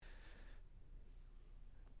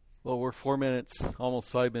Well, we're 4 minutes,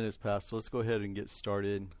 almost 5 minutes past, so let's go ahead and get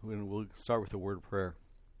started. We'll start with a word of prayer.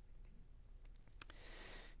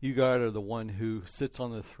 You, God, are the one who sits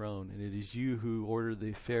on the throne, and it is you who order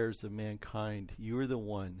the affairs of mankind. You are the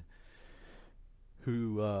one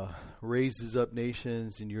who raises up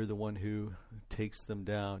nations, and you're the one who takes them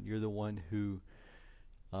down. You're the one who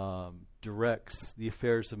directs the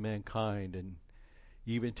affairs of mankind, and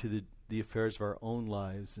even to the affairs of our own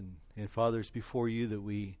lives. And Father, it's before you that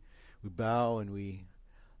we bow and we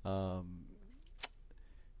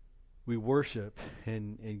worship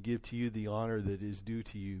and give to you the honor that is due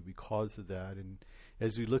to you because of that. And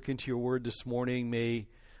as we look into your word this morning, may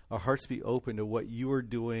our hearts be open to what you are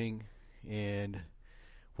doing and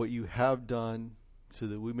what you have done, so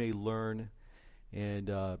that we may learn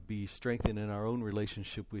and be strengthened in our own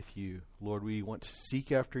relationship with you. Lord, we want to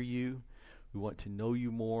seek after you. We want to know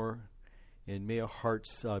you more. And may our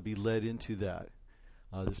hearts be led into that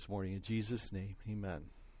this morning. In Jesus' name, amen.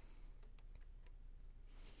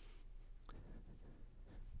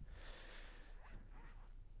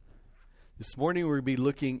 This morning we'll be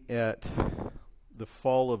looking at the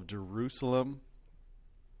fall of Jerusalem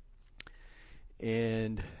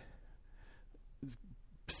and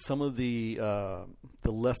some of the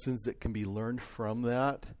lessons that can be learned from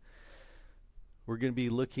that. We're going to be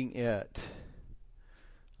looking at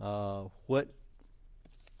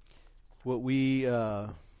what we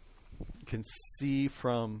can see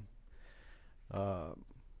from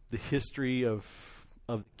the history of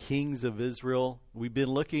kings of Israel. We've been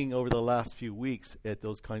looking over the last few weeks at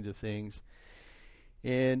those kinds of things,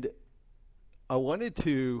 and I wanted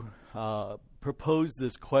to propose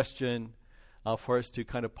this question for us to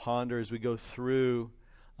kind of ponder as we go through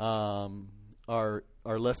our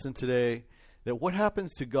lesson today. That what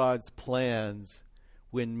happens to God's plans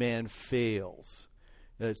when man fails?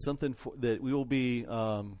 It's something that we will be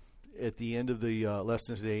at the end of the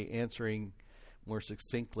lesson today answering more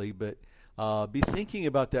succinctly, but be thinking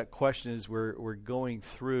about that question as we're going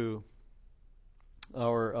through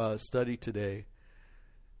our study today.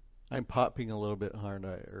 I'm popping a little bit, aren't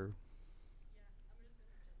I?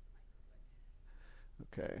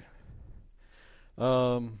 Okay.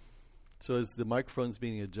 So as the microphone's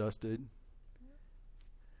being adjusted,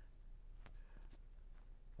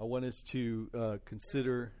 I want us to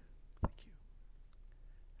consider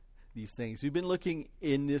these things. We've been looking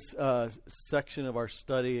in this section of our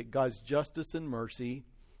study at God's justice and mercy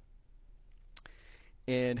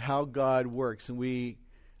and how God works. And we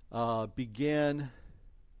began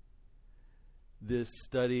this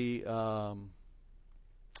study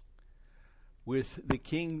with the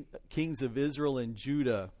kings of Israel and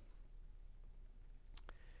Judah,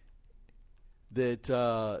 that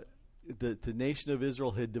the nation of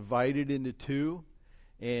Israel had divided into two,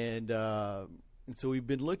 and so we've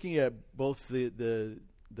been looking at both the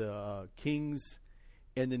kings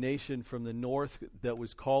and the nation from the north that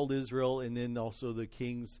was called Israel, and then also the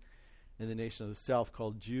kings and the nation of the south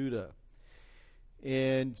called Judah.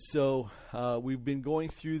 And so we've been going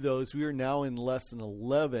through those. We are now in lesson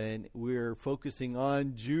 11. We're focusing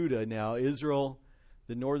on Judah now. Israel,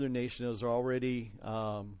 the northern nation, has already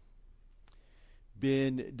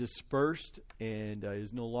been dispersed and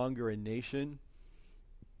is no longer a nation.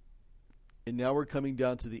 And now we're coming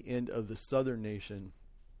down to the end of the southern nation.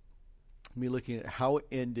 We'll be looking at how it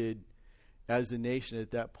ended as a nation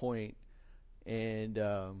at that point. And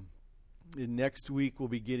next week we'll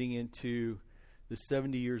be getting into the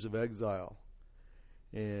 70 years of exile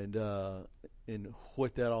and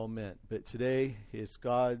what that all meant. But today it's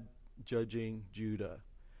God judging Judah.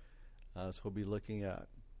 That's what we'll be looking at.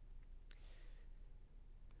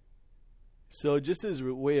 So just as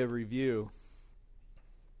a way of review,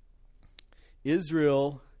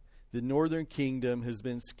 Israel, the northern kingdom, has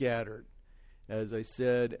been scattered, as I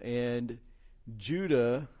said, and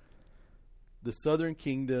Judah, the southern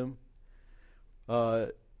kingdom,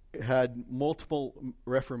 had multiple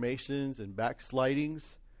reformations and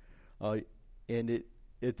backslidings, and it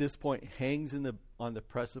at this point hangs on the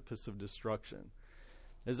precipice of destruction.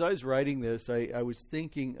 As I was writing this, I was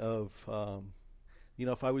thinking of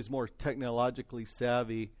if I was more technologically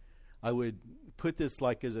savvy, I would put this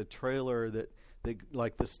like as a trailer that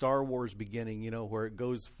like the Star Wars beginning, where it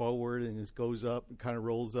goes forward and it goes up, and kind of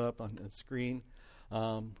rolls up on the screen,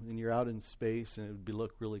 and you're out in space, and it would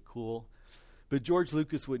look really cool. But George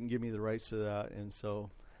Lucas wouldn't give me the rights to that, and so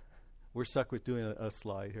we're stuck with doing a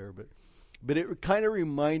slide here. But it kind of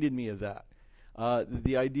reminded me of that,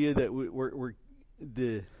 the idea that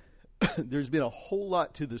there's been a whole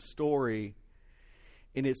lot to the story,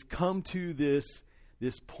 and it's come to this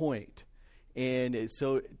point. And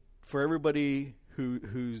so for everybody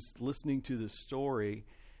who's listening to the story,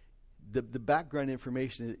 the background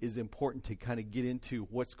information is important to kind of get into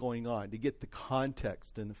what's going on, to get the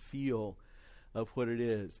context and the feel of what it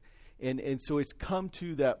is. And so it's come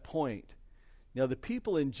to that point. Now, the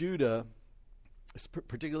people in Judah,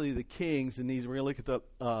 particularly the kings, and these we're going to look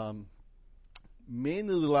at the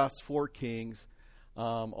mainly the last 4 kings,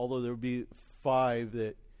 although there will be 5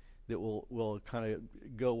 that we'll kind of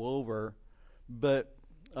go over. But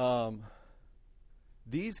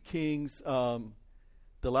these kings, the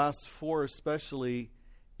last 4 especially,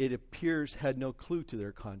 it appears had no clue to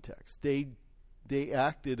their context. They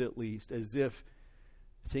acted at least as if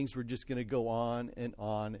things were just going to go on and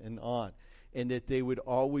on and on, and that they would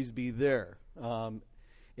always be there. And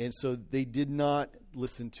so they did not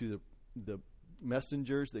listen to the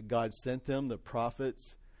messengers that God sent them, the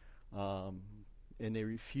prophets, and they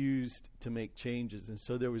refused to make changes. And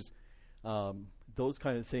so there was those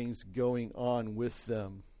kind of things going on with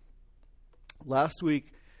them. Last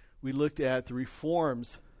week, we looked at the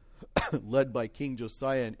reforms led by King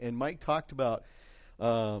Josiah, and Mike talked about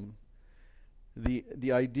the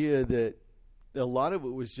idea that a lot of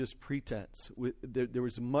it was just pretense. There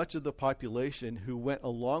was much of the population who went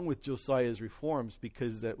along with Josiah's reforms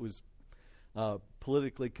because that was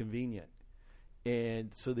politically convenient,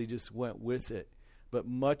 and so they just went with it. But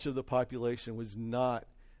much of the population was not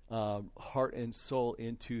heart and soul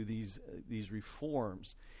into these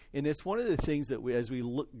reforms. And it's one of the things that we, as we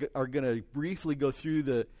are going to briefly go through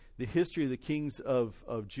the history of the kings of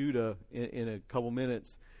Judah in a couple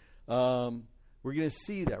minutes. We're going to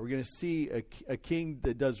see that. We're going to see a king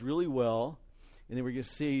that does really well, and then we're going to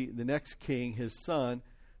see the next king, his son,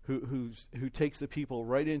 who takes the people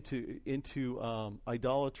right into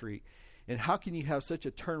idolatry. And how can you have such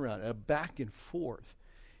a turnaround, a back and forth?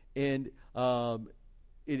 And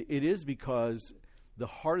it is because the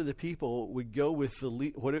heart of the people would go with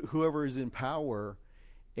whoever is in power,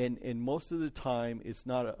 and most of the time it's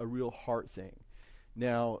not a real heart thing.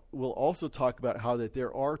 Now, we'll also talk about how that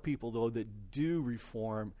there are people, though, that do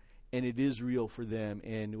reform, and it is real for them,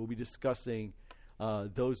 and we'll be discussing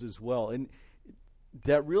those as well. And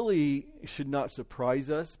that really should not surprise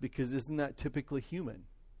us, because isn't that typically human?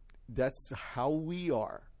 That's how we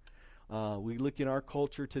are. We look in our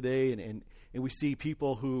culture today, and we see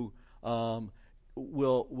people who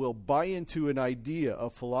will buy into an idea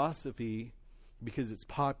of philosophy because it's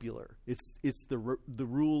popular. It's the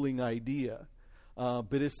ruling idea.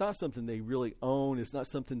 But it's not something they really own. It's not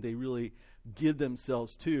something they really give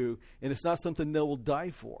themselves to, and it's not something they will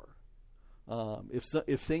die for.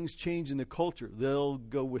 If things change in the culture, they'll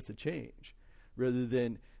go with the change rather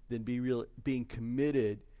than being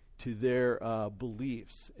committed to their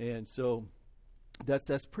beliefs. And so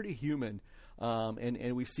that's pretty human,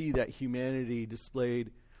 and we see that humanity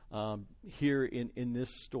displayed here in this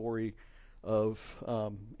story of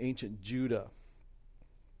ancient Judah.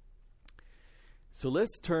 So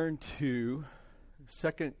let's turn to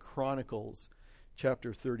 2 Chronicles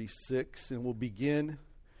chapter 36, and we'll begin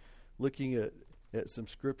looking at some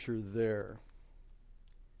scripture there.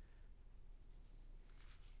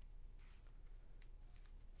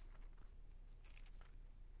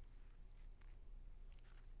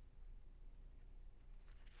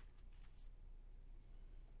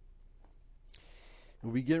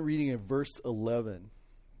 We'll begin reading in verse 11.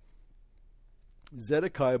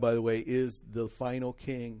 Zedekiah, by the way, is the final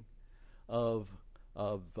king of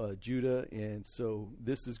Judah, and so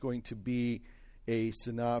this is going to be a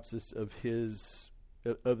synopsis of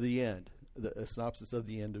the end, a synopsis of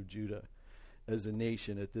the end of Judah as a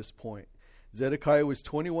nation at this point. Zedekiah was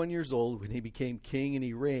 21 years old when he became king, and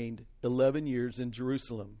he reigned 11 years in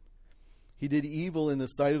Jerusalem. He did evil in the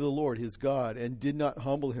sight of the Lord his God, and did not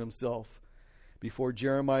humble himself before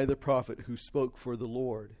Jeremiah the prophet, who spoke for the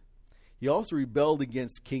Lord. He also rebelled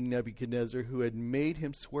against King Nebuchadnezzar, who had made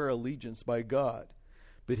him swear allegiance by God.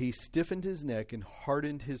 But he stiffened his neck and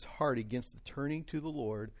hardened his heart against the turning to the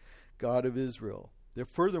Lord, God of Israel.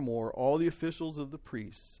 Furthermore, all the officials of the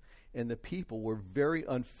priests and the people were very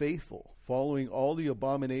unfaithful, following all the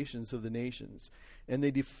abominations of the nations, and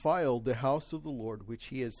they defiled the house of the Lord, which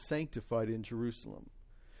he had sanctified in Jerusalem.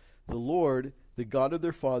 The Lord, the God of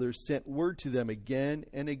their fathers, sent word to them again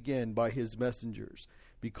and again by his messengers,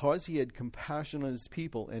 because he had compassion on his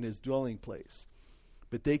people and his dwelling place.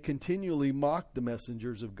 But they continually mocked the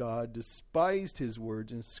messengers of God, despised his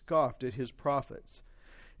words, and scoffed at his prophets,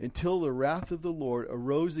 until the wrath of the Lord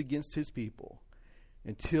arose against his people,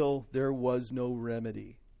 until there was no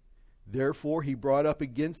remedy. Therefore he brought up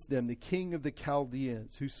against them the king of the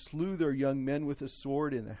Chaldeans, who slew their young men with a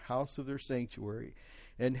sword in the house of their sanctuary,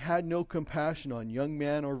 and had no compassion on young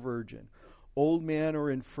man or virgin, old man or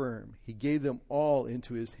infirm, he gave them all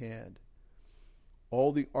into his hand.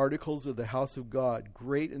 All the articles of the house of God,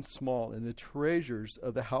 great and small, and the treasures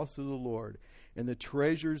of the house of the Lord, and the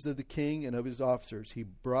treasures of the king and of his officers, he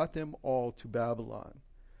brought them all to Babylon.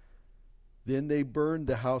 Then they burned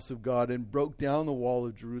the house of God and broke down the wall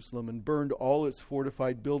of Jerusalem and burned all its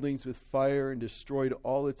fortified buildings with fire and destroyed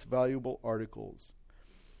all its valuable articles.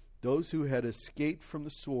 Those who had escaped from the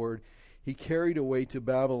sword he carried away to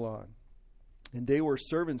Babylon, and they were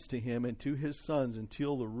servants to him and to his sons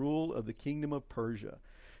until the rule of the kingdom of Persia,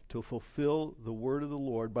 to fulfill the word of the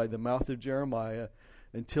Lord by the mouth of Jeremiah,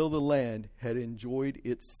 until the land had enjoyed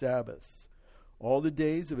its Sabbaths. All the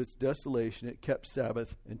days of its desolation it kept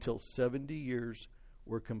Sabbath until 70 years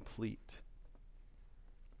were complete.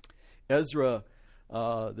 Ezra,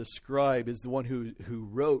 the scribe, is the one who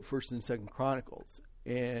wrote 1st and 2nd Chronicles.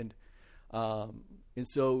 And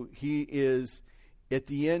so he is, at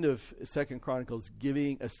the end of 2nd Chronicles,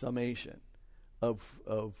 giving a summation of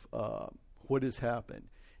what has happened.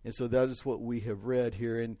 And so that is what we have read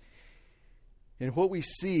here. And what we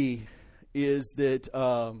see is that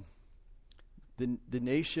the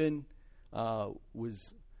nation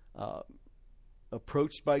was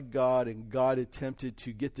approached by God, and God attempted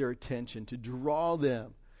to get their attention, to draw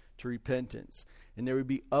them to repentance. And there would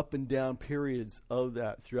be up and down periods of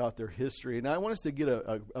that throughout their history. And I want us to get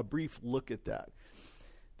a brief look at that.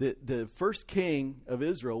 The first king of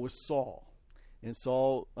Israel was Saul. And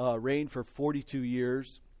Saul reigned for 42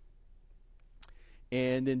 years.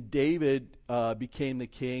 And then David became the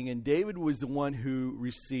king. And David was the one who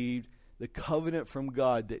received the covenant from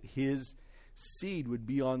God that his seed would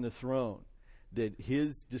be on the throne, that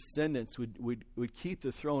his descendants would keep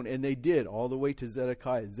the throne. And they did, all the way to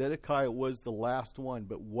Zedekiah. Zedekiah was the last one,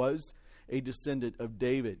 but was a descendant of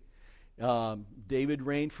David. David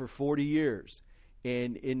reigned for 40 years.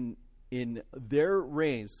 And in their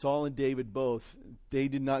reign, Saul and David both, they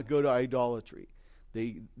did not go to idolatry.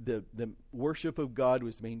 The worship of God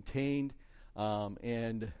was maintained,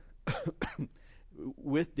 and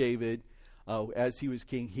with David, as he was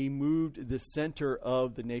king, he moved the center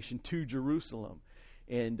of the nation to Jerusalem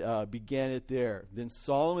and began it there. Then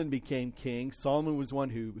Solomon became king. Solomon was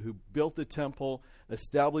one who built the temple,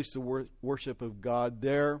 established the worship of God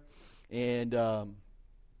there, and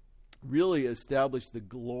really established the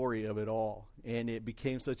glory of it all. And it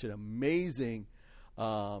became such an amazing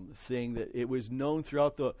thing that it was known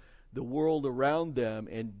throughout the world around them.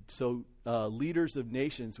 And so leaders of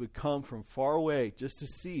nations would come from far away just to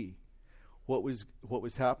see what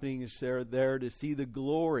was happening there, to see the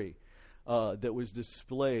glory that was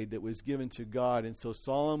displayed, that was given to God. And so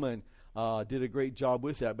Solomon did a great job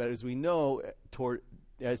with that. But as we know,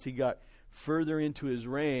 as he got further into his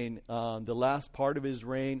reign, the last part of his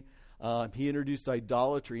reign, he introduced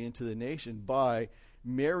idolatry into the nation by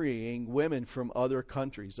marrying women from other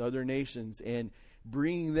countries, other nations, and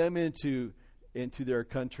bringing them into their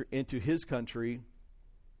country, into his country,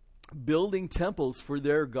 building temples for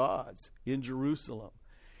their gods in Jerusalem.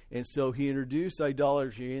 And so he introduced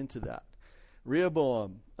idolatry into that.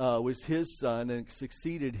 Rehoboam was his son and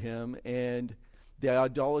succeeded him, and the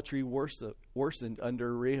idolatry worsened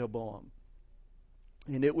under Rehoboam.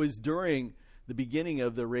 And it was during the beginning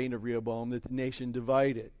of the reign of Rehoboam that the nation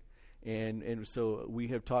divided. And so we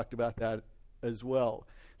have talked about that as well.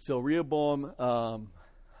 So Rehoboam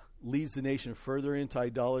leads the nation further into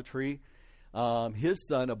idolatry. His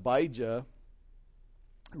son Abijah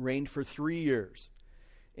reigned for 3 years.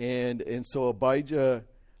 And so Abijah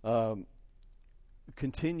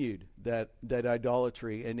continued that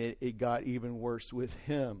idolatry, and it got even worse with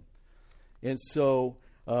him. And so,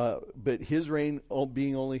 but his reign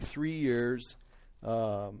being only 3 years,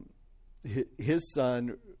 his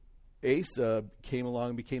son Asa came along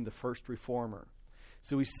and became the first reformer.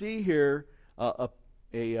 So we see here a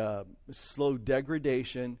slow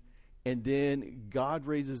degradation, and then God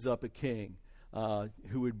raises up a king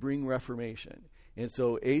who would bring reformation. And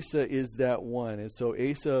so Asa is that one. And so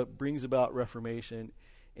Asa brings about reformation,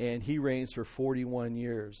 and he reigns for 41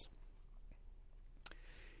 years.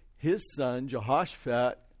 His son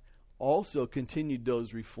Jehoshaphat also continued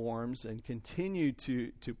those reforms and continued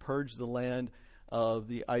to purge the land of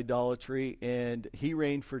the idolatry, and he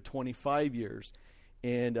reigned for 25 years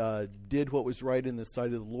and did what was right in the sight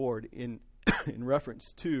of the Lord in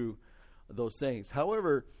reference to those things.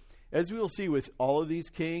 However, as we will see with all of these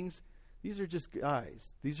kings, these are just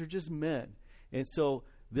guys. These are just men. And so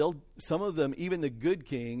some of them, even the good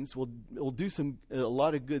kings, will do a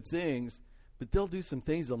lot of good things, but they'll do some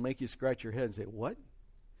things that'll make you scratch your head and say, what?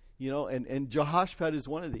 And Jehoshaphat is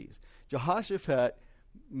one of these. Jehoshaphat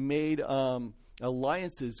made a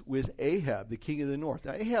alliances with Ahab, the king of the north.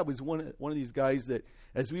 Now, Ahab was one of these guys that,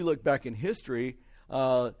 as we look back in history,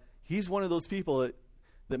 he's one of those people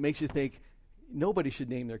that makes you think nobody should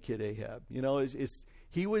name their kid Ahab.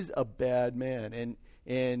 He was a bad man,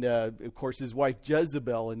 and of course his wife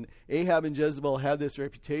Jezebel, and Ahab and Jezebel had this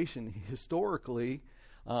reputation historically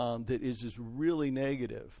that is just really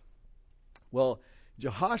negative. Well,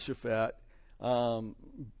 Jehoshaphat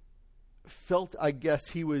felt, I guess,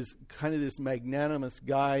 he was kind of this magnanimous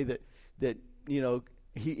guy that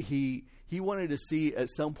he wanted to see at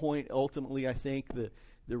some point, ultimately, I think, the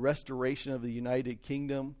restoration of the United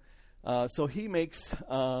Kingdom. So he makes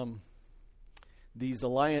this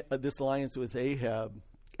alliance with Ahab.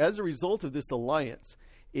 As a result of this alliance,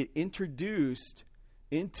 it introduced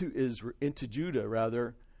into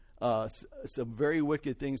Judah, some very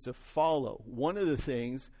wicked things to follow. One of the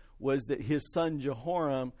things was that his son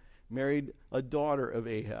Jehoram married a daughter of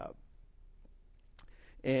Ahab.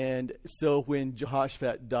 And so when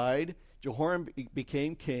Jehoshaphat died, Jehoram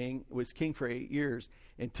became king, was king for 8 years,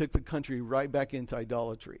 and took the country right back into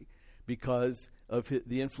idolatry because of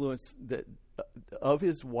the influence of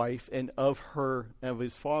his wife and of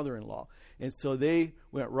his father-in-law. And so they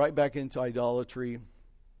went right back into idolatry,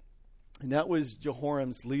 and that was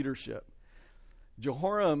Jehoram's leadership.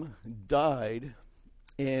 Jehoram died,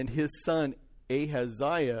 and his son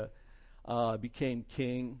Ahaziah became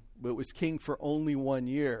king, but was king for only 1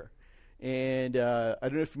 year. And I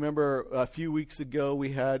don't know if you remember, a few weeks ago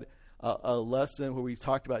we had a lesson where we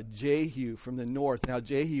talked about Jehu from the north, and how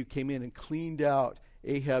Jehu came in and cleaned out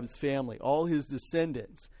Ahab's family, all his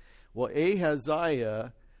descendants. Well,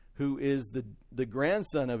 Ahaziah, who is the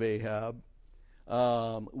grandson of Ahab,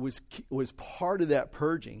 was part of that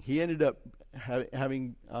purging. He ended up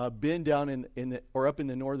having been down up in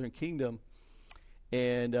the northern kingdom,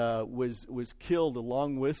 and was killed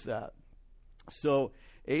along with that. So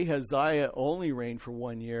Ahaziah only reigned for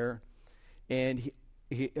 1 year, and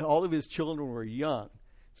all of his children were young.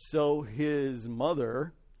 So his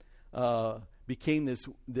mother became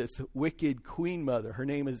this wicked queen mother. Her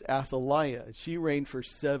name is Athaliah. She reigned for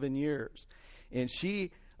 7 years, and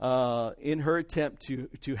she, in her attempt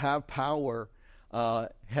to have power,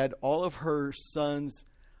 had all of her sons'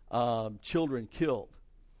 children killed.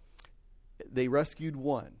 They rescued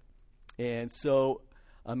one. And so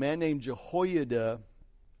a man named Jehoiada,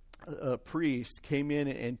 a priest, came in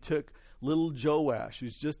and took little Joash,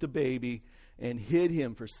 who's just a baby, and hid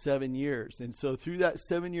him for 7 years. And so through that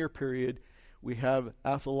 7-year period, we have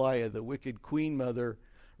Athaliah, the wicked queen mother,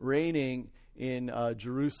 reigning in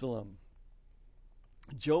Jerusalem.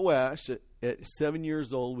 Joash, at 7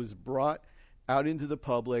 years old, was brought out into the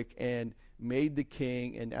public and made the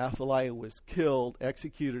king, and Athaliah was killed,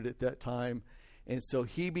 executed at that time, and so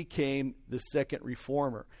he became the second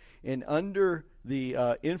reformer. And under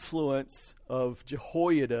the influence of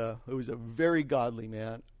Jehoiada, who was a very godly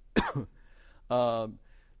man,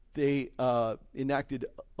 they enacted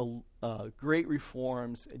great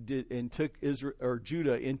reforms and took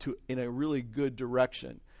Judah in a really good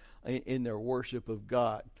direction in their worship of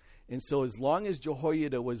God. And so as long as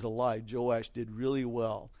Jehoiada was alive, Joash did really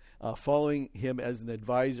well, following him as an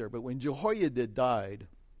advisor. But when Jehoiada died,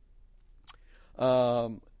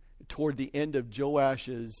 toward the end of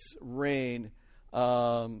Joash's reign,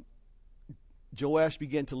 Joash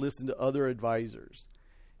began to listen to other advisors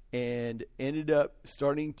and ended up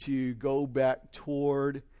starting to go back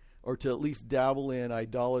toward, or to at least dabble in,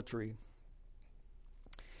 idolatry.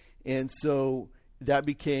 And so that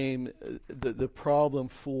became the problem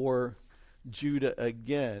for Judah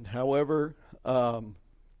again. However, well,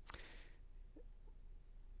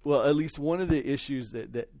 at least one of the issues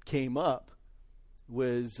that came up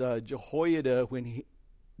was Jehoiada,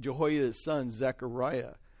 Jehoiada's son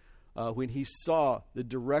Zechariah, when he saw the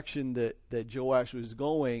direction that Joash was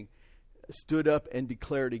going, stood up and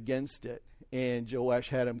declared against it, and Joash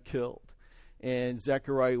had him killed. And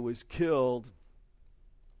Zechariah was killed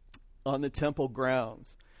on the temple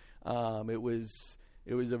grounds. It was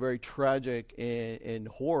a very tragic and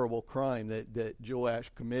horrible crime that Joash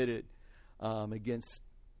committed against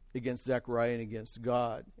Zechariah and against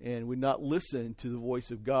God, and would not listen to the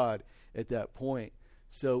voice of God at that point.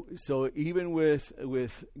 So even with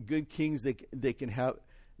good kings, they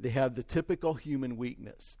have the typical human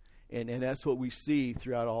weakness, and that's what we see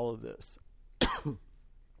throughout all of this.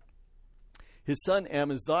 His son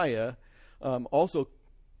Amaziah also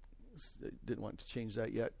didn't want to change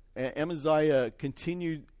that yet. Amaziah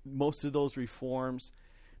continued most of those reforms,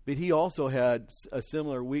 but he also had a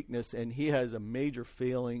similar weakness, and he has a major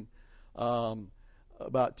failing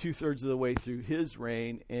about 2/3 of the way through his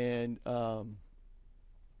reign, and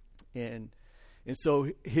And so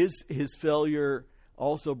his failure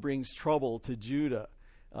also brings trouble to Judah.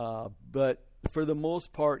 But for the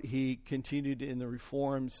most part, he continued in the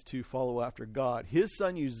reforms to follow after God. His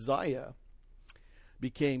son Uzziah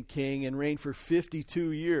became king and reigned for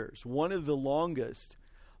 52 years, one of the longest,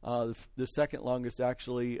 the second longest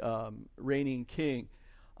actually, reigning king.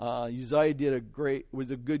 Uzziah was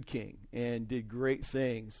a good king and did great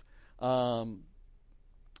things.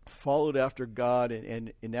 Followed after God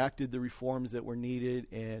and enacted the reforms that were needed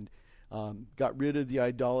and got rid of the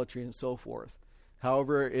idolatry and so forth.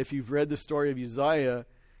 However, if you've read the story of Uzziah,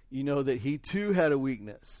 you know that he too had a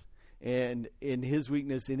weakness. And in his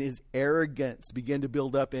weakness, in his arrogance, began to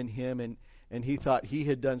build up in him. And he thought he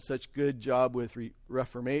had done such good job with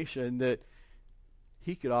reformation that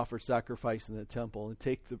he could offer sacrifice in the temple and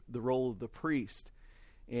take the role of the priest.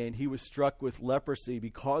 And he was struck with leprosy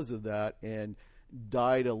because of that and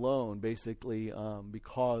died alone, basically,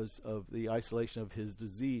 because of the isolation of his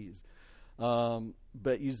disease.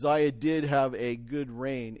 But Uzziah did have a good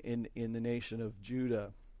reign in the nation of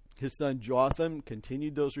Judah. His son Jotham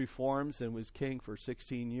continued those reforms and was king for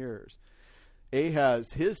 16 years.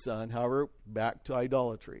 Ahaz, his son, however, back to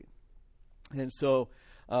idolatry. And so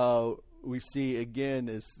we see, again,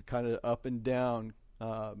 this kind of up and down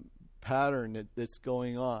pattern that's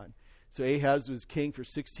going on. So Ahaz was king for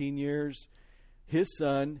 16 years. His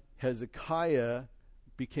son, Hezekiah,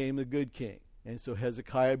 became the good king. And so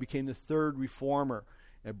Hezekiah became the third reformer,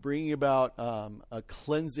 and bringing about a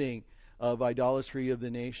cleansing of idolatry of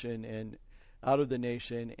the nation and out of the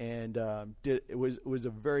nation, and was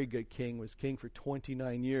a very good king, was king for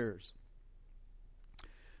 29 years.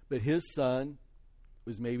 But his son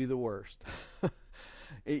was maybe the worst.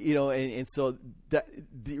 And so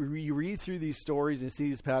you read through these stories and see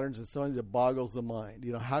these patterns, and sometimes it boggles the mind.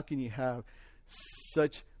 How can you have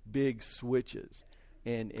such big switches?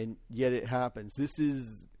 And yet it happens. This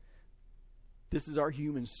is our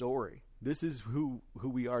human story. This is who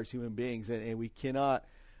we are as human beings, and we cannot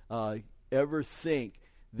ever think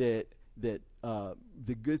that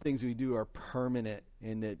the good things we do are permanent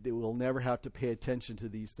and that we'll never have to pay attention to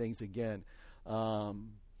these things again.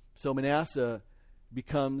 So Manasseh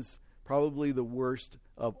becomes probably the worst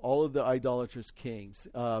of all of the idolatrous kings.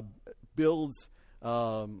 Builds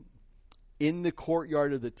in the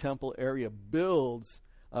courtyard of the temple area, builds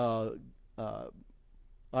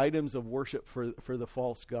items of worship for the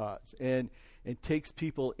false gods, and takes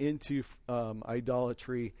people into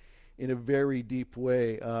idolatry in a very deep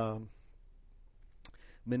way.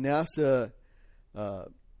 Manasseh,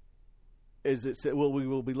 as it said, we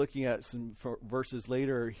will be looking at some verses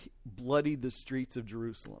later, bloodied the streets of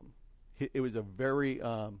Jerusalem. It was a very,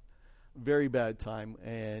 very bad time,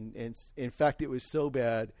 and in fact, it was so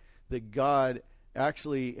bad that God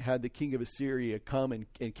actually had the king of Assyria come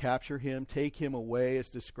and capture him, take him away, as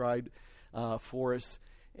described for us,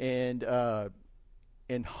 and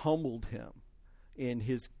humbled him in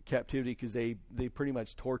his captivity, because they pretty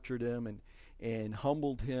much tortured him and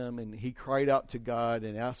humbled him, and he cried out to God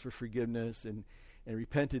and asked for forgiveness and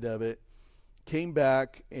repented of it, came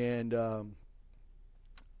back and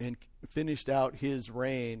finished out his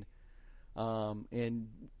reign, and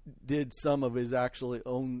did some of his actually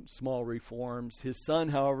own small reforms. His son,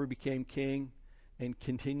 however, became king and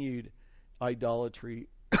continued idolatry,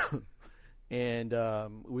 and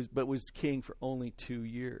was king for only 2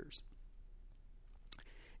 years.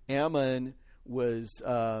 Ammon was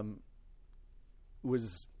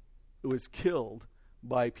killed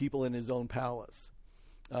by people in his own palace.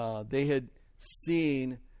 They had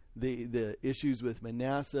seen the issues with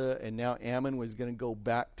Manasseh, and now Ammon was going to go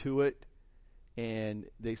back to it. And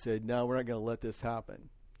they said, no, we're not going to let this happen.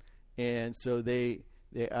 And so they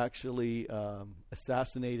actually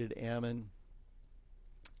assassinated Ammon.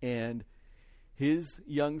 And his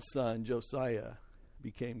young son, Josiah,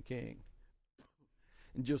 became king.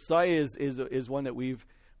 And Josiah is one that we've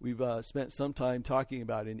spent some time talking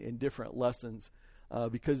about in different lessons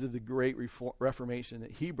because of the great reformation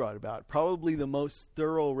that he brought about. Probably the most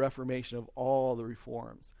thorough reformation of all the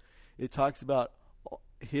reforms. It talks about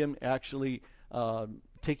him actually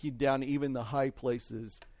taking down even the high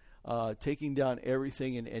places, taking down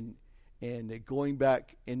everything, and going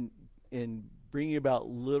back and bringing about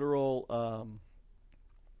literal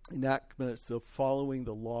enactments of following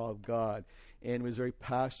the law of God, and was very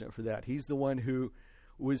passionate for that. He's the one who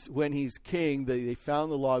was, when he's king, they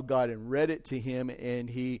found the law of God and read it to him, and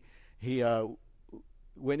he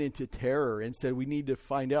went into terror and said, we need to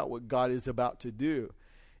find out what God is about to do.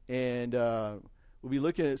 And we'll be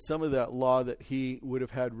looking at some of that law that he would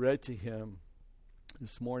have had read to him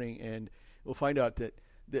this morning, and we'll find out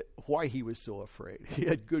why he was so afraid. He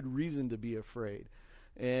had good reason to be afraid.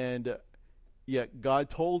 And yet God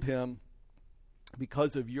told him,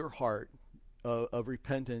 because of your heart of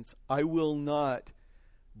repentance, I will not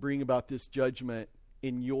bring about this judgment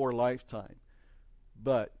in your lifetime,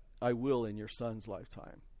 but I will in your son's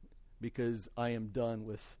lifetime, because I am done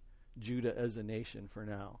with Judah as a nation for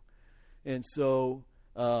now. And so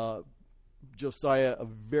Josiah, a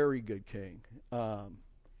very good king.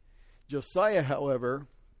 Josiah, however,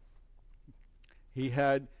 he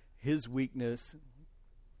had his weakness.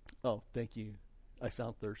 Oh, thank you. I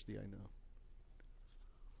sound thirsty, I know.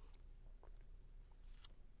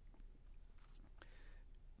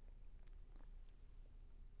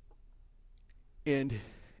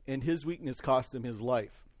 And his weakness cost him his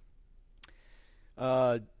life.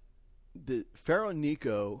 The Pharaoh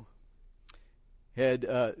Necho had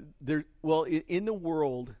in the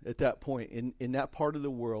world at that point, in that part of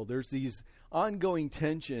the world, there's these ongoing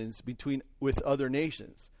tensions with other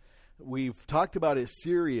nations. We've talked about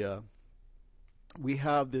Assyria. We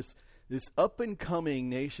have this up and coming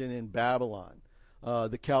nation in Babylon,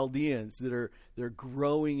 the Chaldeans they're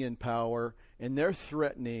growing in power, and they're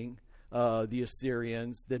threatening the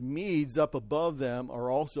Assyrians. The Medes up above them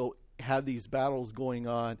are also have these battles going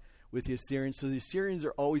on with the Assyrians. So the Assyrians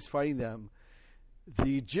are always fighting them.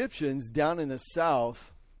 The Egyptians down in the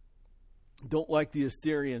south don't like the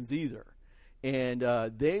Assyrians either. And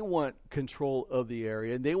they want control of the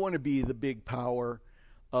area. And they want to be the big power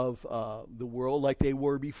of the world like they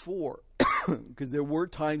were before. Because there were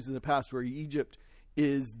times in the past where Egypt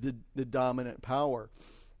is the dominant power.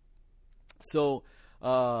 So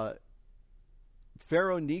Pharaoh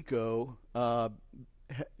Necho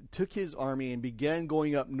took his army and began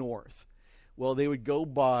going up north. Well, they would go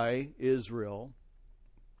by Israel,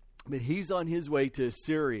 but he's on his way to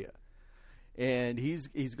Assyria, and he's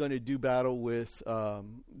going to do battle with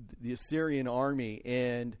the Assyrian army.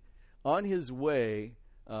 And on his way,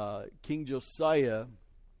 King Josiah,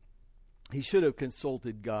 he should have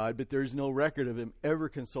consulted God, but there's no record of him ever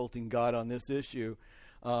consulting God on this issue.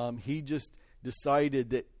 He just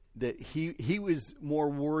decided that he was more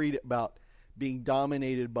worried about being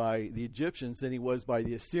dominated by the Egyptians than he was by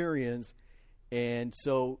the Assyrians. And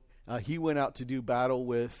so he went out to do battle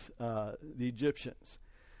with the Egyptians.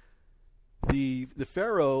 The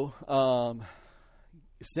Pharaoh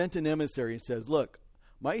sent an emissary and says, look,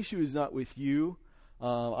 my issue is not with you.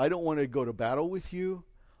 I don't want to go to battle with you.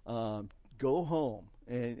 Go home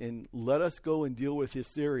and let us go and deal with the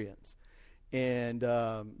Assyrians. And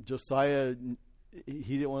Josiah,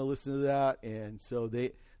 he didn't want to listen to that. And so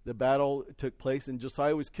the battle took place, and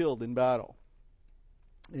Josiah was killed in battle.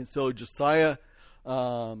 And so Josiah,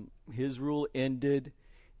 his rule ended,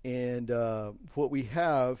 and what we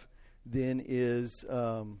have then is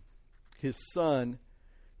his son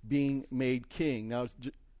being made king. Now,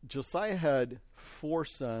 Josiah had 4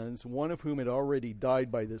 sons, one of whom had already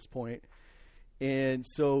died by this point. And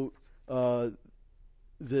so the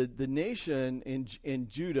nation in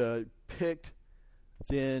Judah picked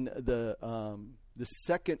then the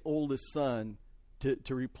second oldest son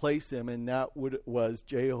to replace him, and that was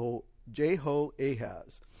Jehoahaz.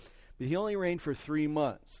 But he only reigned for 3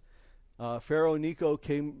 months. Pharaoh Necho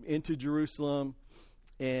came into Jerusalem,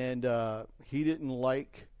 and he didn't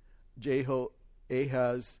like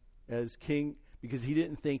Jehoahaz as king because he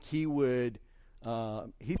didn't think he would.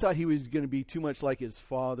 He thought he was going to be too much like his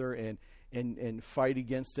father and fight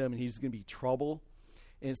against him, and he's going to be trouble.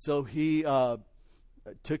 And so he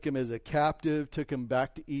took him as a captive, took him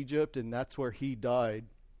back to Egypt, and that's where he died.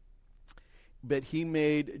 But he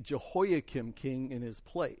made Jehoiakim king in his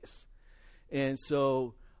place. And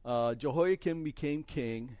so Jehoiakim became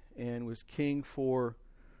king and was king for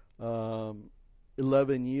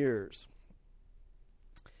 11 years.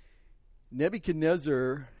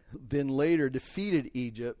 Nebuchadnezzar then later defeated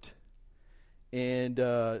Egypt and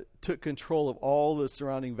took control of all the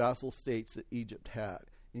surrounding vassal states that Egypt had,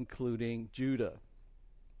 including Judah.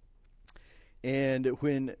 And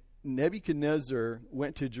when Nebuchadnezzar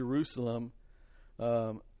went to Jerusalem,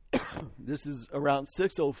 this is around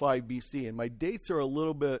 605 BC, and my dates are a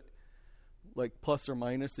little bit like plus or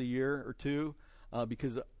minus a year or two,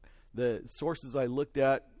 because the sources I looked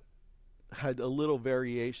at had a little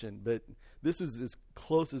variation, but this was as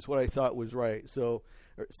close as what I thought was right. So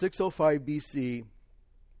 605 BC,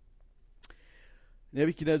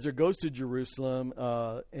 Nebuchadnezzar goes to Jerusalem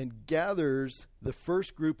and gathers the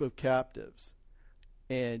first group of captives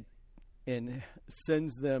and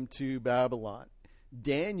sends them to Babylon.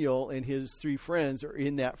 Daniel and his 3 friends are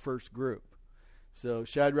in that first group. So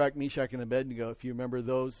Shadrach, Meshach, and Abednego, if you remember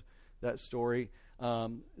that story,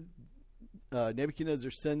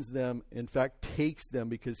 Nebuchadnezzar sends them, in fact, takes them,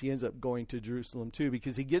 because he ends up going to Jerusalem too,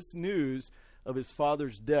 because he gets news of his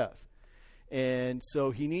father's death. And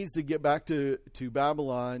so he needs to get back to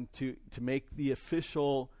Babylon to make the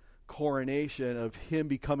official coronation of him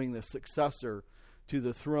becoming the successor to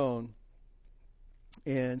the throne.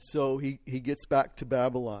 And so he gets back to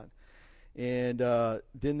Babylon. And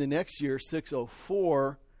then the next year,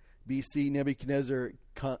 604 BC, Nebuchadnezzar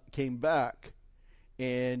came back,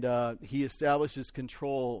 and he establishes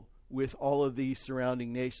control with all of these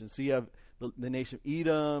surrounding nations. So you have the nation of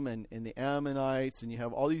Edom and the Ammonites, and you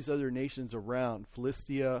have all these other nations around,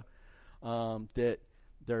 Philistia, that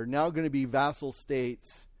they're now going to be vassal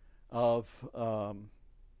states of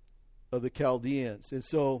the Chaldeans. And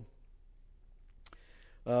so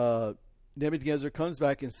Nebuchadnezzar comes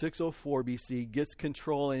back in 604 BC, gets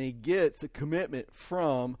control, and he gets a commitment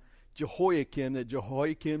from Jehoiakim that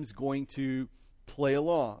Jehoiakim's going to play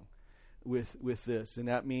along with this, and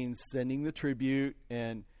that means sending the tribute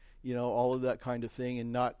and all of that kind of thing,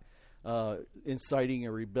 and not inciting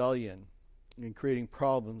a rebellion and creating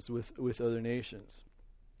problems with other nations.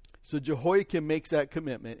 So Jehoiakim makes that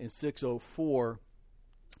commitment in 604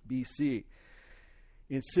 BC.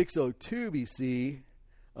 In 602 BC,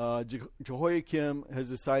 Jehoiakim has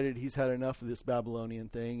decided he's had enough of this Babylonian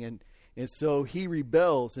thing, and so he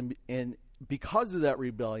rebels, and because of that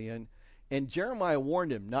rebellion, and Jeremiah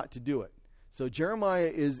warned him not to do it. So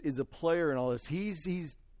Jeremiah is a player in all this.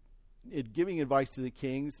 He's giving advice to the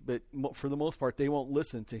kings, but for the most part, they won't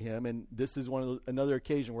listen to him. And this is another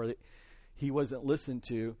occasion where he wasn't listened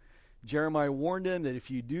to. Jeremiah warned him that if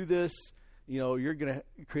you do this, you're going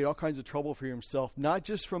to create all kinds of trouble for yourself, not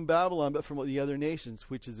just from Babylon, but from the other nations,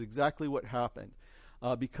 which is exactly what happened.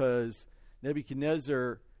 Because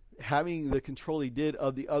Nebuchadnezzar, having the control he did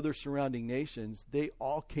of the other surrounding nations, they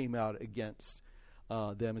all came out against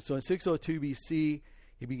them. And so in 602 BC,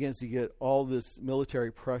 he begins to get all this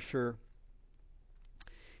military pressure.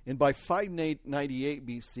 And by 598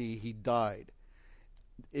 BC, he died.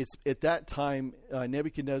 It's at that time,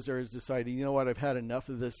 Nebuchadnezzar has decided, you know what, I've had enough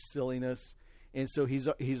of this silliness. And so he's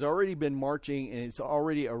already been marching, and he's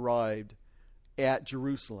already arrived at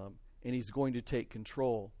Jerusalem, and he's going to take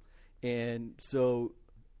control. And so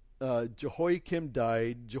Jehoiakim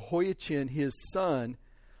died. Jehoiachin, his son,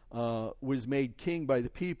 was made king by the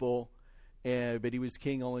people, but he was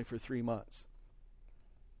king only for 3 months.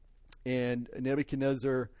 And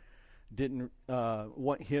Nebuchadnezzar didn't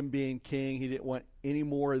want him being king. He didn't want any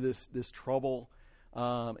more of this trouble,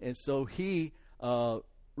 and so he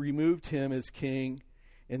removed him as king,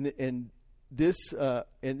 and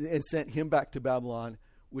sent him back to Babylon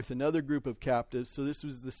with another group of captives. So this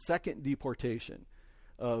was the second deportation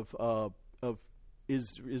of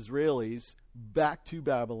Israelis back to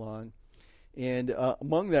Babylon, and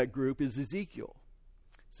among that group is Ezekiel.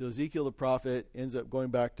 So Ezekiel the prophet ends up going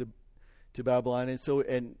back to Babylon,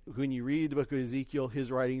 and when you read the book of Ezekiel, his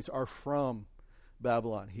writings are from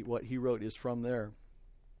Babylon. What he wrote is from there.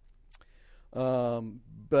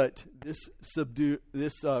 But this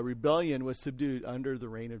rebellion was subdued under the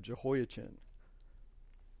reign of Jehoiachin.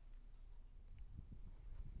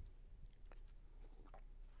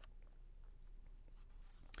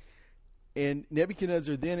 And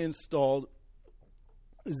Nebuchadnezzar then installed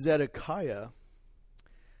Zedekiah,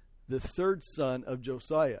 the third son of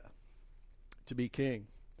Josiah, to be king.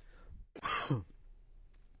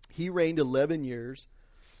 He reigned 11 years,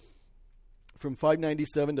 from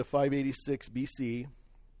 597 to 586 BC.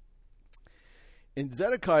 And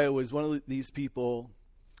Zedekiah was one of these people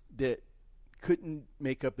that couldn't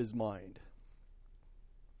make up his mind.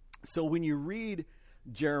 So when you read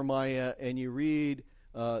Jeremiah and you read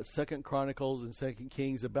 2 Chronicles and 2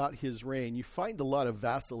 Kings about his reign, you find a lot of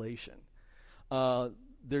vacillation.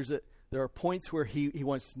 There are points where he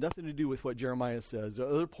wants nothing to do with what Jeremiah says. There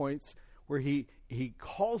are other points where he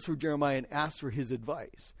calls for Jeremiah and asks for his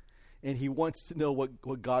advice. And he wants to know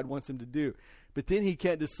what God wants him to do. But then he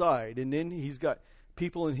can't decide. And then he's got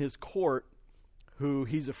people in his court who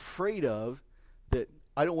he's afraid of, that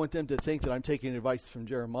I don't want them to think that I'm taking advice from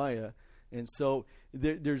Jeremiah. And so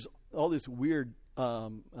there's all this weird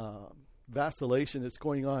vacillation that's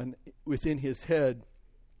going on within his head.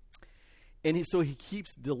 And so he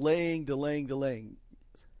keeps delaying. Part of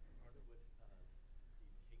what these kings are competing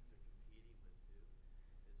with, too, is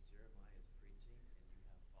Jeremiah's preaching, and you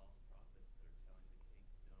have false prophets that are telling the kings, don't listen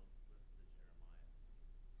to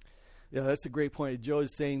Jeremiah. Yeah, that's a great point. Joe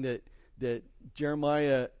is saying that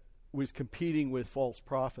Jeremiah was competing with false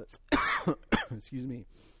prophets. Excuse me.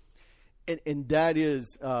 And that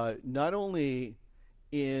is not only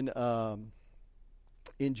in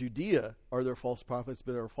in Judea are there false prophets,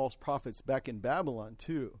 but there are false prophets back in Babylon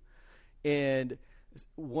too. And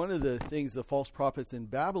one of the things the false prophets in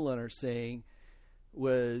Babylon are saying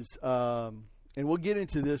was, and we'll get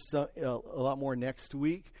into this a lot more next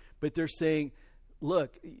week, but they're saying,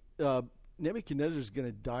 look, Nebuchadnezzar is going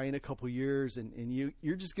to die in a couple years, and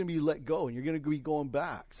you're just going to be let go, and you're going to be going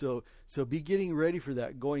back. So be getting ready for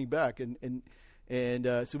that, going back. And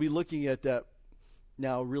so we're looking at that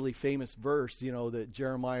now really famous verse, that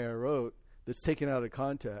Jeremiah wrote, that's taken out of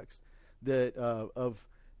context, that of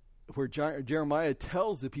where Jeremiah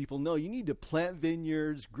tells the people, no, you need to plant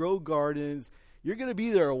vineyards, grow gardens. You're going to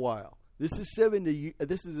be there a while. This is a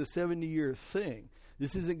 70-year thing.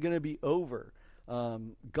 This isn't going to be over.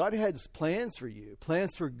 God has plans for you,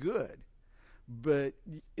 plans for good, but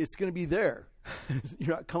it's going to be there.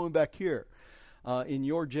 You're not coming back here in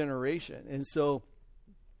your generation. And so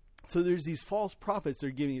there's these false prophets that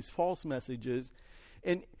are giving these false messages.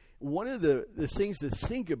 And one of the things to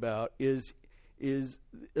think about is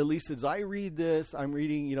at least as I read this, I'm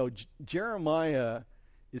reading, Jeremiah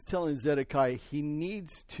is telling Zedekiah he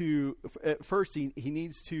needs to, at first he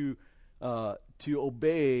needs to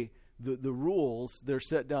obey the rules that are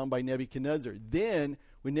set down by Nebuchadnezzar. Then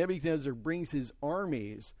when Nebuchadnezzar brings his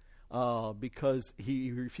armies, because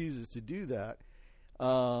he refuses to do that,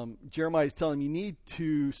 Jeremiah is telling him you need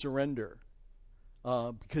to surrender,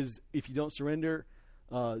 because if you don't surrender,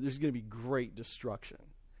 there's going to be great destruction.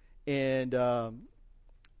 And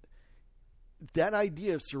that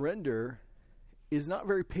idea of surrender is not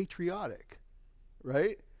very patriotic,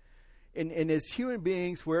 right? And as human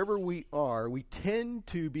beings, wherever we are, we tend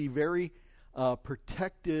to be very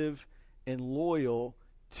protective and loyal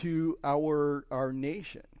to our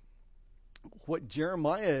nation. What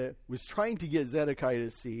Jeremiah was trying to get Zedekiah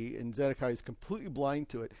to see, and Zedekiah is completely blind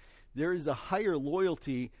to it, there is a higher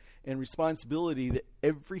loyalty and responsibility that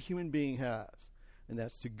every human being has, and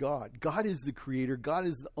that's to God. God is the creator. God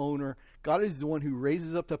is the owner. God is the one who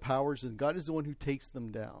raises up the powers, and God is the one who takes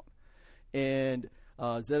them down. And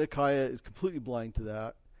Zedekiah is completely blind to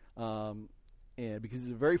that, and because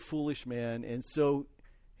he's a very foolish man, and so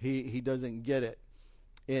he doesn't get it.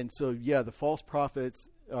 And so, the false prophets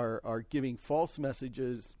are giving false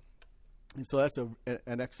messages, and so that's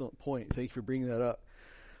an excellent point. Thank you for bringing that up.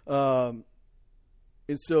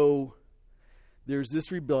 And so there's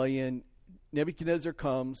this rebellion. Nebuchadnezzar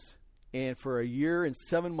comes, and for a year and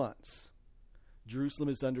 7 months, Jerusalem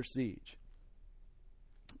is under siege.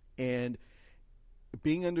 And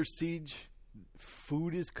being under siege,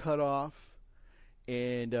 food is cut off,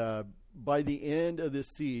 and by the end of this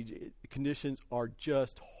siege, conditions are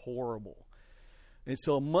just horrible. And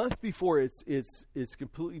so a month before it's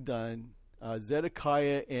completely done,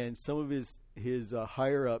 Zedekiah and some of his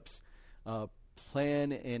higher ups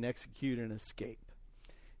plan and execute an escape.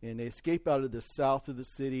 And they escape out of the south of the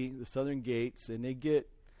city, the southern gates, and they get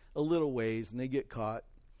a little ways, and they get caught.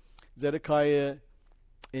 Zedekiah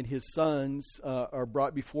and his sons are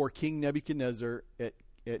brought before King Nebuchadnezzar at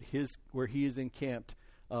where he is encamped,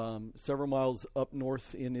 several miles up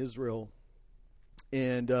north in Israel.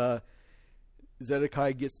 And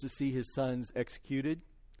Zedekiah gets to see his sons executed,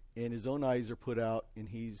 and his own eyes are put out, and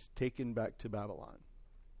he's taken back to Babylon.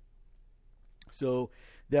 So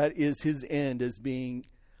that is his end as being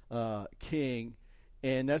king,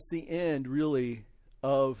 and that's the end, really,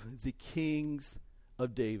 of the kings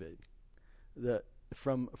of David,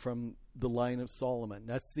 from the line of Solomon.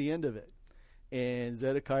 That's the end of it. And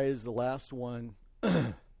Zedekiah is the last one,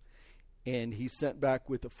 and he's sent back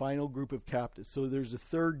with the final group of captives. So there's a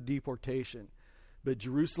third deportation, but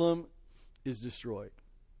Jerusalem is destroyed,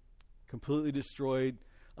 completely destroyed.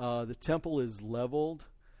 The temple is leveled.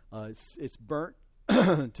 It's burnt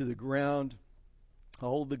to the ground.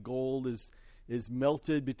 All the gold is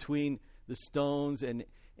melted between the stones,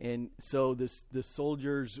 and so the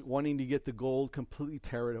soldiers wanting to get the gold completely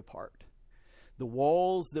tear it apart. The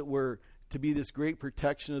walls that were to be this great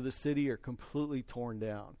protection of the city are completely torn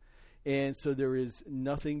down, and so there is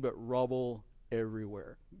nothing but rubble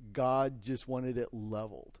everywhere. God just wanted it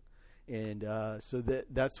leveled, and so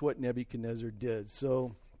that's what Nebuchadnezzar did.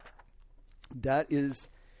 So that is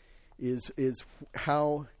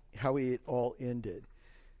how it all ended.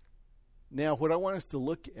 Now, what I want us to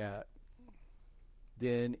look at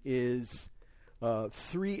then is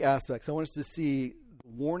three aspects. I want us to see the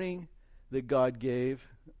warning that God gave.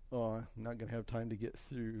 Oh, I'm not going to have time to get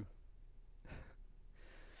through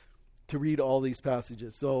to read all these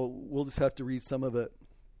passages, so we'll just have to read some of it.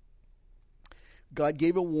 God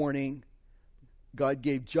gave a warning. God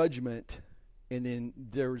gave judgment, and then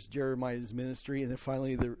there was Jeremiah's ministry, and then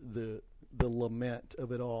finally the lament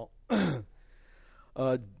of it all.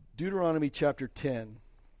 Deuteronomy chapter 10.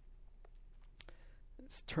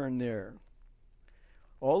 Let's turn there.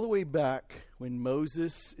 All the way back when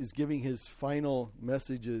Moses is giving his final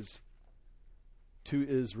messages to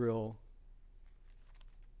Israel,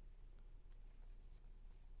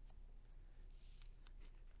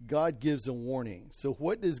 God gives a warning. So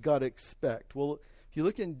what does God expect? Well, if you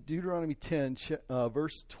look in Deuteronomy 10,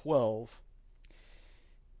 verse 12,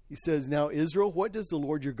 he says, "Now Israel, what does the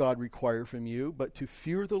Lord your God require from you but to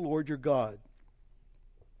fear the Lord your God,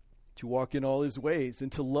 to walk in all his ways,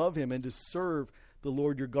 and to love him, and to serve the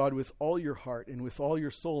Lord your God with all your heart and with all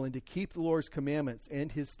your soul, and to keep the Lord's commandments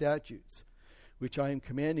and his statutes, which I am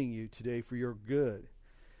commanding you today for your good."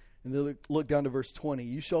 And then look down to verse 20.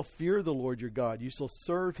 "You shall fear the Lord your God. You shall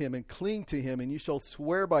serve him and cling to him, and you shall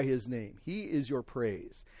swear by his name. He is your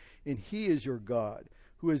praise, and he is your God,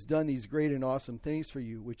 who has done these great and awesome things for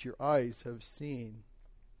you, which your eyes have seen."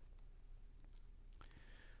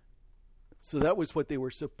 So that was what they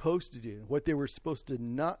were supposed to do, what they were supposed to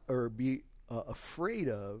not or be afraid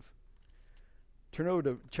of. Turn over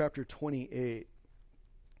to chapter 28.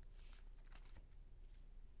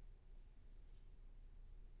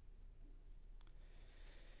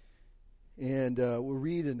 And we'll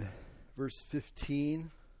read in verse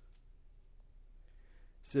 15.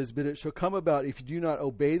 It says, "But it shall come about, if you do not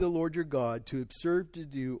obey the Lord your God, to observe to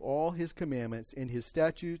do all his commandments and his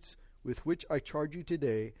statutes with which I charge you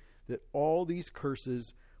today, that all these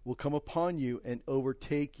curses will come upon you and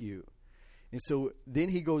overtake you." And so then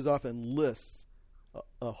he goes off and lists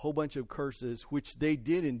a whole bunch of curses, which they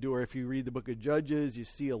did endure. If you read the book of Judges, you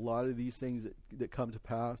see a lot of these things that come to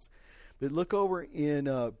pass. But look over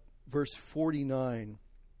in verse 49.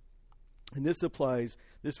 And this applies,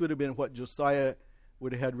 this would have been what Josiah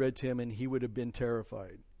would have had read to him, and he would have been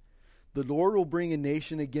terrified. "The Lord will bring a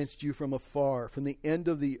nation against you from afar, from the end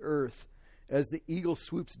of the earth, as the eagle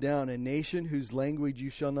swoops down, a nation whose language you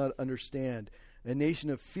shall not understand, a nation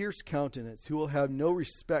of fierce countenance, who will have no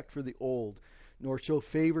respect for the old, nor show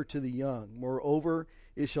favor to the young. Moreover,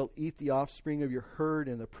 it shall eat the offspring of your herd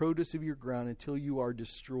and the produce of your ground until you are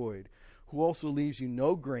destroyed, who also leaves you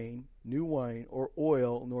no grain, new wine, or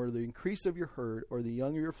oil, nor the increase of your herd, or the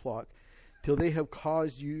young of your flock, till they have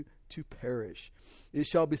caused you to perish. It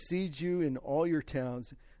shall besiege you in all your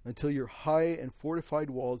towns, until your high and fortified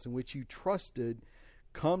walls in which you trusted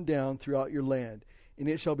come down throughout your land. And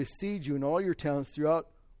it shall besiege you in all your towns throughout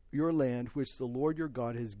your land, which the Lord your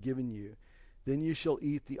God has given you. Then you shall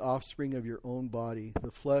eat the offspring of your own body, the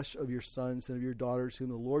flesh of your sons and of your daughters, whom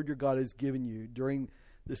the Lord your God has given you, during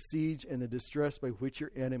the siege and the distress by which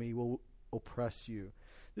your enemy will oppress you."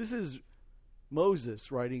 This is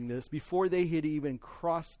Moses writing this before they had even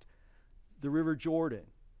crossed the river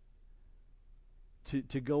Jordan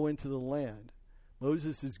to go into the land.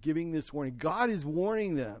 Moses is giving this warning. God is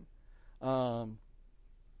warning them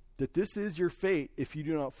that this is your fate if you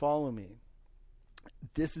do not follow me.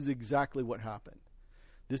 This is exactly what happened.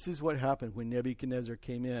 This is what happened when Nebuchadnezzar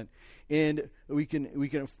came in, and we can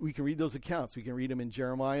read those accounts. We can read them in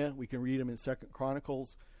Jeremiah. We can read them in 2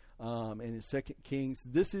 Chronicles, and in 2 Kings.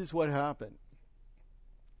 This is what happened,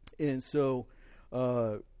 and so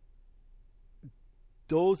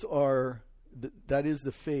those are that is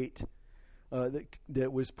the fate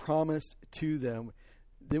that was promised to them.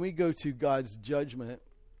 Then we go to God's judgment.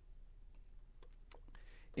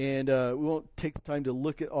 And we won't take the time to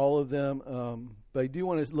look at all of them, but I do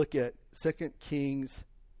want to look at 2 Kings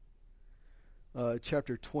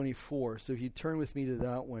chapter 24. So if you turn with me to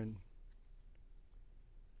that one.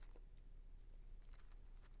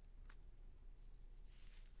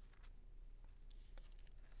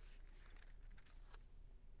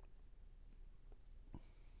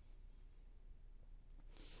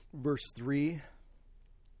 Verse 3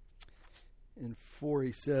 and 4,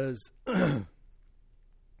 he says,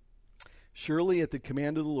 "Surely at the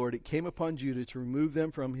command of the Lord it came upon Judah to remove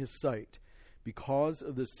them from his sight, because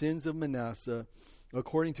of the sins of Manasseh,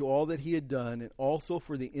 according to all that he had done, and also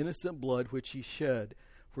for the innocent blood which he shed.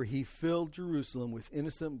 For he filled Jerusalem with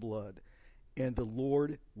innocent blood, and the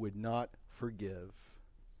Lord would not forgive."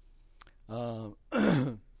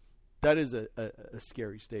 That is a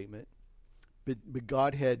scary statement. But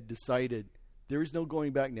God had decided there is no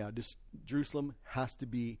going back now. Jerusalem has to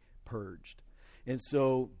be purged. And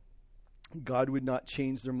so God would not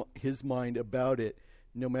change his mind about it,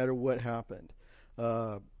 no matter what happened.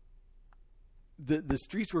 The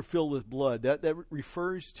streets were filled with blood. That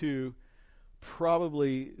refers to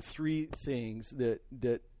probably three things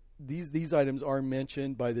that these items are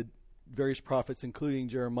mentioned by the various prophets, including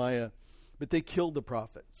Jeremiah, but they killed the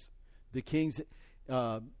prophets. The kings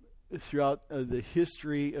throughout the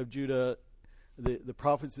history of Judah, the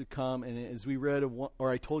prophets would come, and as we read,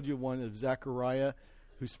 I told you one of Zechariah,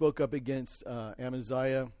 who spoke up against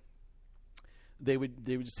Amaziah, they would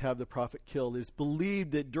just have the prophet killed. It's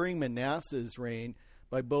believed that during Manasseh's reign,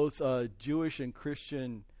 by both Jewish and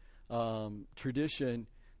Christian tradition,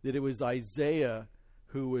 that it was Isaiah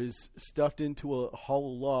who was stuffed into a hollow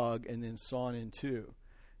log and then sawn in two.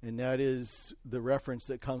 And that is the reference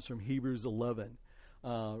that comes from Hebrews 11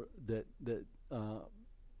 that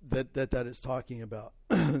is talking about.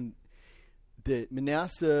 That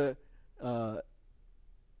Manasseh,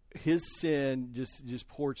 his sin just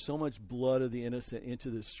poured so much blood of the innocent into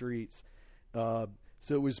the streets. So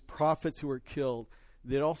it was prophets who were killed.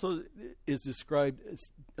 That also is described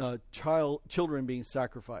as children being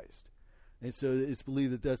sacrificed. And so it's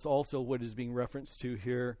believed that that's also what is being referenced to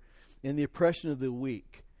here. And the oppression of the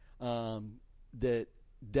weak, that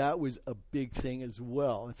was a big thing as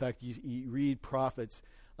well. In fact, you read prophets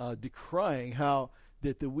decrying how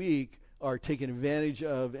that the weak are taken advantage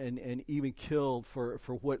of and even killed for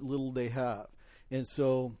what little they have. And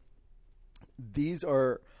so these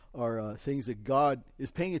are things that God is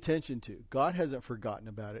paying attention to. God hasn't forgotten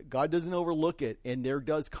about it. God doesn't overlook it, and there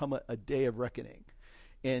does come a day of reckoning.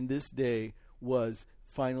 And this day was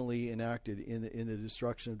finally enacted in the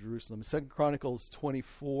destruction of Jerusalem. 2 Chronicles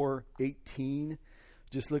 24:18.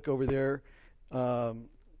 Just look over there.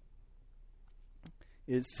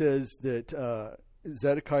 It says that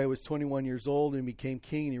Zedekiah was 21 years old and became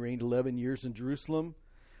king, and he reigned 11 years in Jerusalem.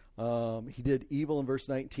 He did evil in verse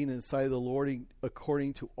 19 in the sight of the Lord,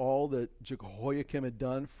 according to all that Jehoiakim had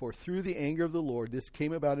done. For through the anger of the Lord, this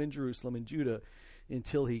came about in Jerusalem and Judah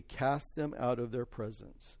until he cast them out of their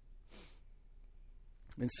presence.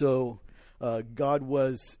 And so God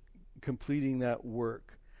was completing that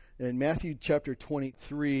work. In Matthew chapter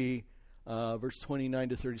 23, verse 29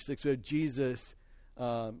 to 36, we have Jesus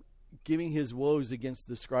giving his woes against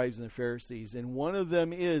the scribes and the Pharisees. And one of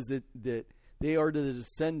them is that they are the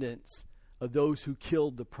descendants of those who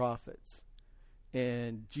killed the prophets.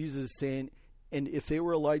 And Jesus is saying, and if they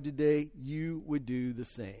were alive today, you would do the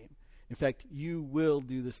same. In fact, you will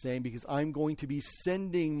do the same, because I'm going to be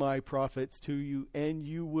sending my prophets to you, and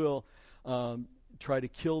you will try to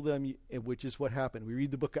kill them, which is what happened. We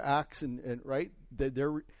read the book of Acts, and right,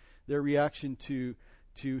 their reaction to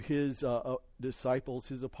his disciples,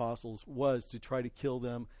 his apostles, was to try to kill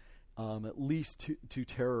them, at least to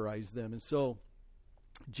terrorize them. And so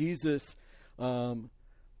Jesus, who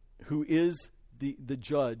is the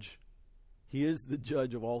judge, he is the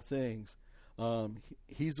judge of all things.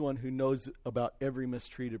 He's the one who knows about every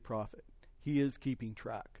mistreated prophet. He is keeping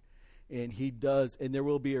track, and he does, and there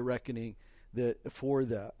will be a reckoning for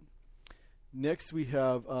that. Next, we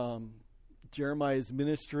have Jeremiah's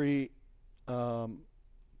ministry. I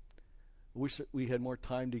wish we had more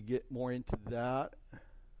time to get more into that.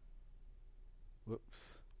 Whoops.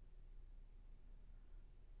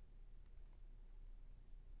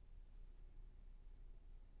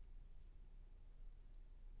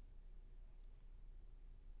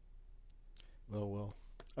 Well,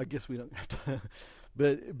 I guess we don't have to.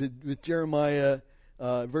 But with Jeremiah,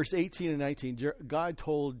 verse 18 and 19, God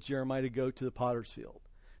told Jeremiah to go to the potter's field.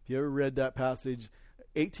 If you ever read that passage,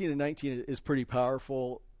 18 and 19 is pretty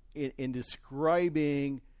powerful in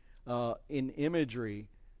describing in imagery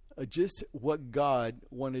just what God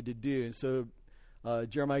wanted to do. And so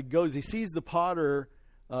Jeremiah goes, he sees the potter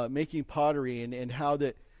making pottery, and how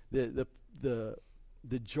that the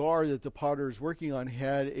jar that the potter is working on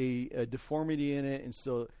had a deformity in it, and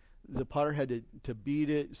so the potter had to beat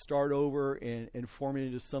it, start over, and form it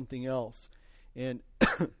into something else. And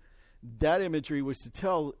that imagery was to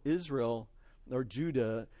tell Israel, or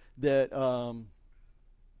Judah, that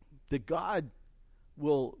God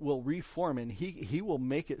will reform, and he will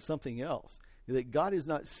make it something else. That God is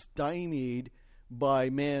not stymied by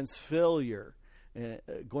man's failure.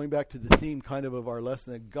 Going back to the theme kind of our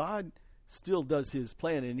lesson, that God still does his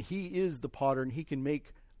plan, and he is the potter, and he can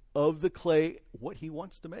make of the clay what he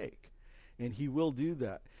wants to make, and he will do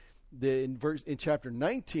that. In chapter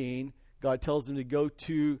 19, God tells him to go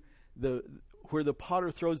to where the potter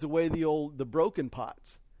throws away the broken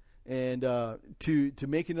pots, and to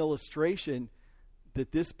make an illustration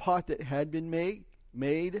that this pot that had been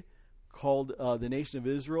made called the nation of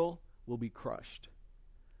Israel will be crushed,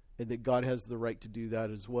 and that God has the right to do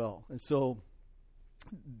that as well. And so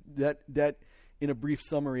that in a brief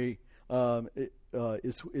summary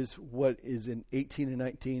is what is in 18 and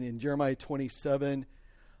 19. In Jeremiah 27,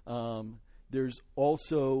 there's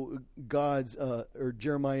also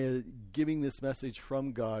Jeremiah giving this message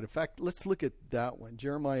from God. In fact, let's look at that one.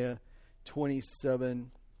 Jeremiah 27.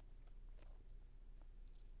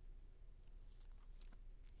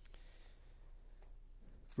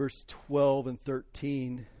 verse 12 and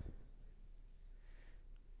 13.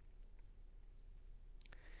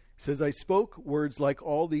 It says, I spoke words like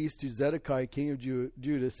all these to Zedekiah, king of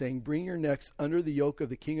Judah, saying, bring your necks under the yoke of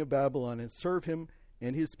the king of Babylon and serve him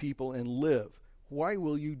and his people and live. Why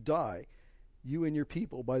will you die, you and your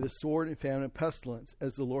people, by the sword and famine and pestilence,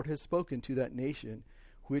 as the Lord has spoken to that nation,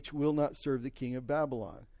 which will not serve the king of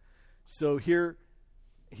Babylon? So here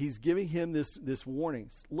he's giving him this warning.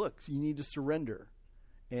 Look, you need to surrender.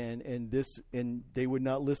 And they would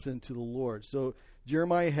not listen to the Lord. So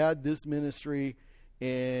Jeremiah had this ministry.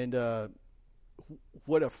 And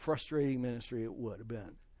what a frustrating ministry it would have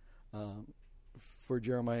been for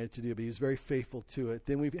Jeremiah to do. But he was very faithful to it.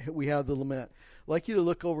 Then we have the lament. I'd like you to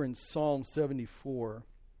look over in Psalm 74.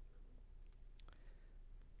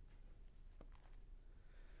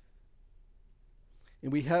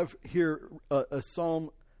 And we have here a psalm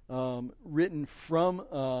written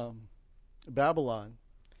from Babylon,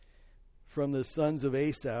 from the sons of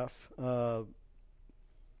Asaph.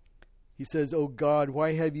 He says, O God,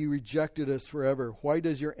 why have you rejected us forever? Why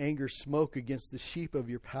does your anger smoke against the sheep of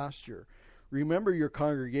your pasture? Remember your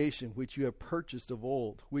congregation, which you have purchased of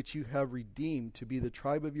old, which you have redeemed to be the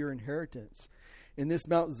tribe of your inheritance. In this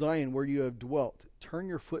Mount Zion where you have dwelt, turn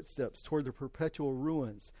your footsteps toward the perpetual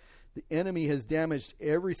ruins. The enemy has damaged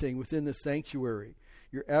everything within the sanctuary.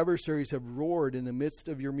 Your adversaries have roared in the midst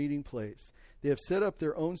of your meeting place. They have set up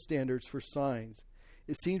their own standards for signs.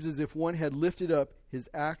 It seems as if one had lifted up his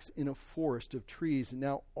axe in a forest of trees, and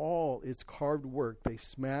now all its carved work they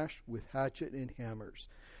smash with hatchet and hammers.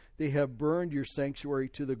 They have burned your sanctuary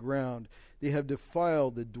to the ground. They have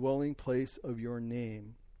defiled the dwelling place of your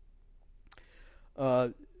name.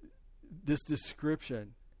 This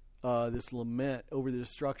description, this lament over the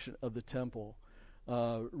destruction of the temple,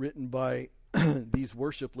 written by these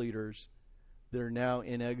worship leaders that are now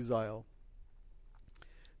in exile.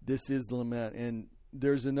 This is the lament. And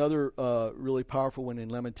there's another really powerful one in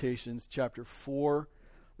Lamentations chapter 4.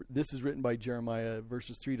 This is written by Jeremiah,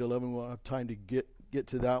 verses 3 to 11. We won't have time to get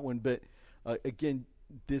to that one. But again,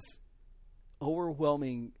 this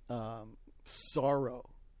overwhelming sorrow,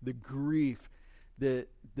 the grief that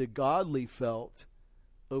the godly felt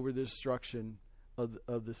over the destruction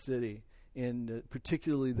of the city, and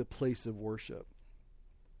particularly the place of worship.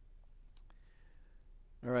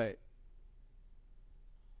 All right.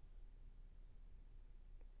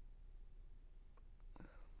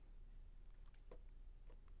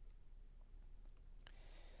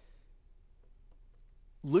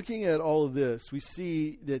 Looking at all of this, we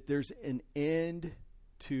see that there's an end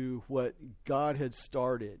to what God had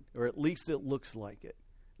started, or at least it looks like it.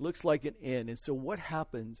 It looks like an end. And so what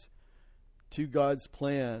happens to God's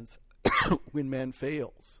plans when man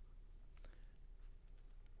fails?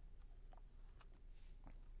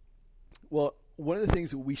 Well, one of the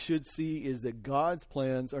things that we should see is that God's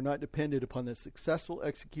plans are not dependent upon the successful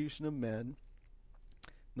execution of men,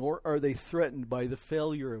 nor are they threatened by the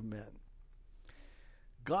failure of men.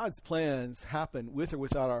 God's plans happen with or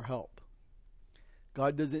without our help.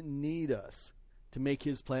 God doesn't need us to make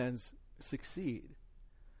his plans succeed.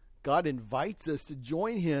 God invites us to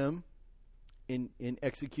join him in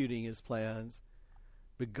executing his plans,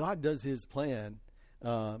 but God does his plan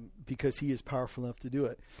because he is powerful enough to do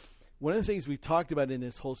it. One of the things we've talked about in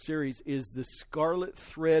this whole series is the scarlet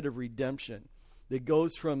thread of redemption that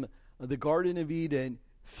goes from the Garden of Eden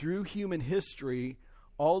through human history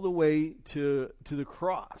all the way to the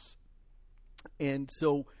cross. And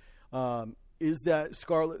so is that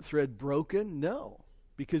scarlet thread broken? No,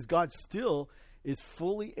 because God still is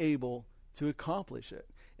fully able to accomplish it.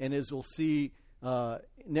 And as we'll see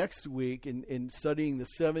next week in studying the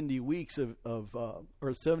 70 weeks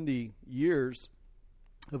or 70 years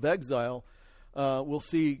of exile, we'll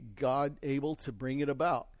see God able to bring it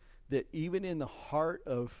about. That even in the heart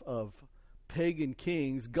of pagan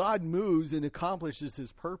kings, God moves and accomplishes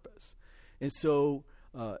his purpose. And so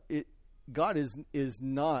God is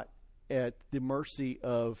not at the mercy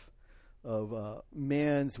of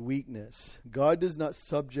man's weakness. God does not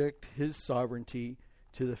subject his sovereignty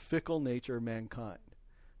to the fickle nature of mankind.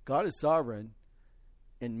 God is sovereign,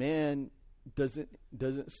 and man doesn't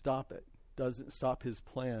stop it, doesn't stop his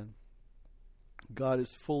plan. God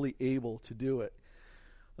is fully able to do it.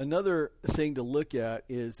 Another thing to look at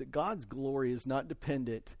is that God's glory is not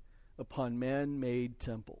dependent upon man-made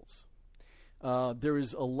temples. There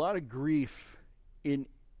is a lot of grief in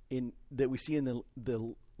that we see in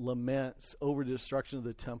the laments over the destruction of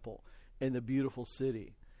the temple and the beautiful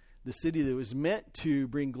city. The city that was meant to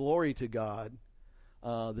bring glory to God,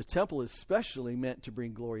 the temple is especially meant to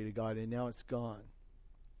bring glory to God, and now it's gone.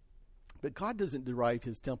 But God doesn't derive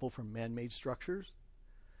his temple from man-made structures.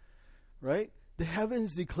 right? The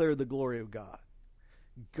heavens declare the glory of God.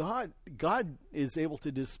 God is able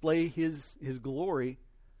to display his glory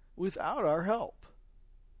without our help.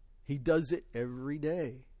 He does it every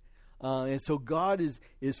day. And so God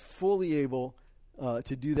is fully able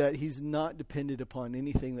to do that. He's not dependent upon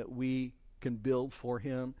anything that we can build for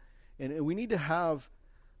him. And we need to have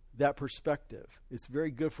that perspective. It's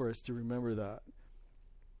very good for us to remember that.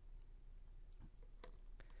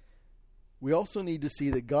 We also need to see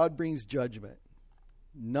that God brings judgment,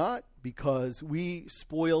 not because we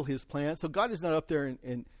spoil his plan. So God is not up there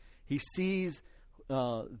and he sees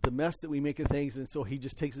the mess that we make of things, and so he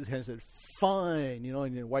just takes his hand and says, fine,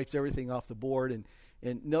 and then wipes everything off the board.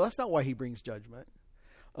 And no, that's not why he brings judgment,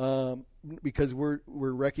 because we're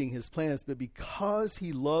wrecking his plans, but because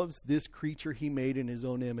he loves this creature he made in his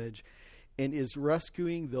own image and is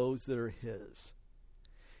rescuing those that are his.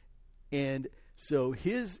 And so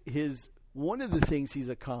his one of the things he's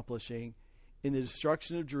accomplishing in the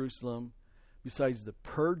destruction of Jerusalem, besides the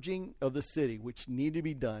purging of the city, which needed to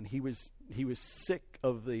be done, he was sick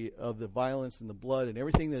of the violence and the blood and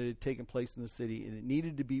everything that had taken place in the city, and it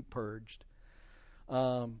needed to be purged.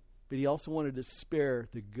 But he also wanted to spare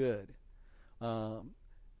the good.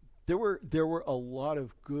 There were a lot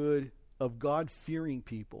of God-fearing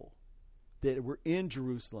people that were in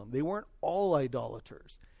Jerusalem. They weren't all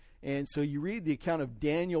idolaters. And so you read the account of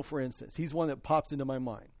Daniel, for instance. He's one that pops into my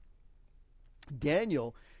mind.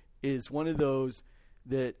 Daniel is one of those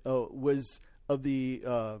that was of the.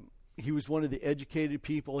 He was one of the educated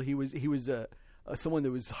people. He was someone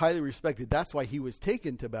that was highly respected. That's why he was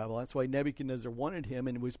taken to Babylon. That's why Nebuchadnezzar wanted him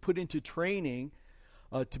and was put into training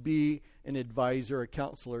to be an advisor, a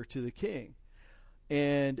counselor to the king.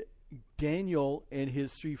 And Daniel and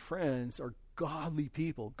his three friends are godly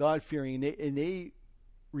people, God-fearing, and they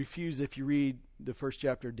refuse. If you read the first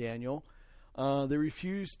chapter of Daniel, they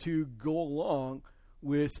refuse to go along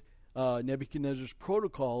with Nebuchadnezzar's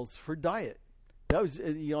protocols for diet. That was,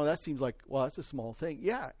 that seems like, well, that's a small thing.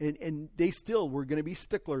 Yeah, and they still were going to be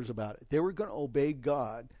sticklers about it. They were going to obey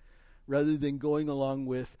God rather than going along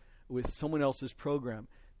with someone else's program.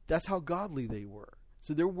 That's how godly they were.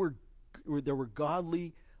 So there were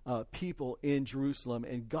godly people in Jerusalem,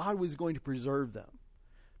 and God was going to preserve them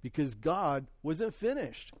because God wasn't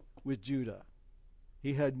finished with Judah.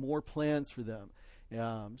 He had more plans for them.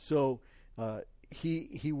 So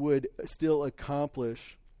he would still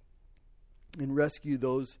accomplish and rescue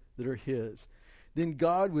those that are his. Then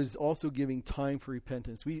God was also giving time for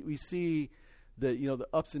repentance. We see the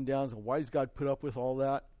ups and downs of why does God put up with all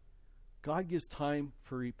that? God gives time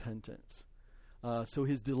for repentance. So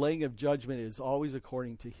his delaying of judgment is always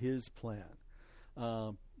according to his plan.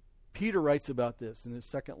 Peter writes about this in his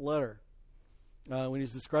second letter when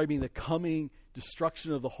he's describing the coming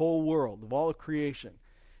destruction of the whole world, of all of creation.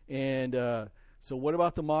 And so what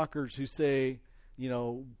about the mockers who say,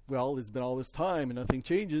 well, it's been all this time and nothing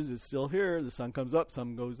changes. It's still here. The sun comes up,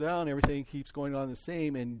 sun goes down. Everything keeps going on the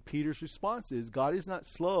same. And Peter's response is, God is not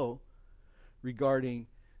slow regarding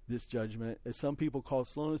this judgment, as some people call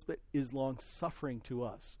slowness, but is long-suffering to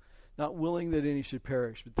us, not willing that any should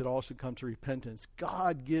perish, but that all should come to repentance.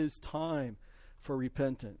 God gives time for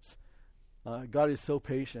repentance. God is so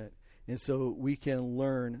patient, and so we can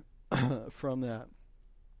learn from that.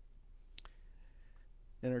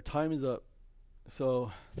 And our time is up.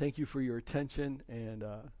 So thank you for your attention, and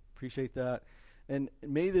appreciate that. And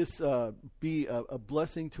may this be a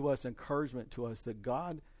blessing to us, encouragement to us that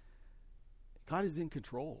God is in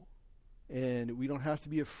control. And we don't have to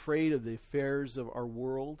be afraid of the affairs of our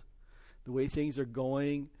world, the way things are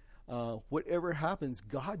going. Whatever happens,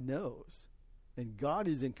 God knows. And God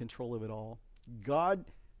is in control of it all. God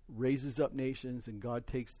raises up nations and God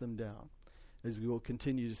takes them down, as we will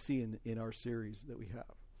continue to see in our series that we have.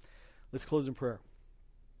 Let's close in prayer.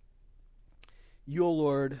 You, O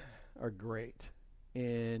Lord, are great.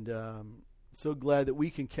 And so glad that we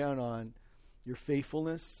can count on your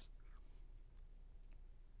faithfulness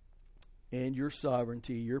and your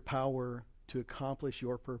sovereignty, your power to accomplish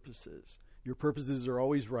your purposes. Your purposes are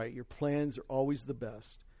always right. Your plans are always the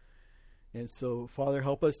best. And so, Father,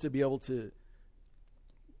 help us to be able to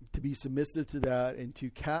be submissive to that and to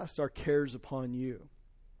cast our cares upon you.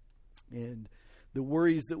 And the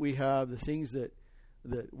worries that we have, the things that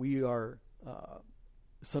we are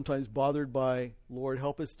sometimes bothered by, Lord,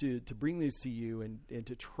 help us to bring these to you and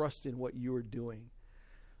to trust in what you are doing.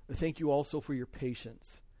 I thank you also for your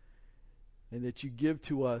patience, and that you give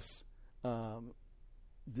to us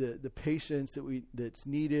the patience that's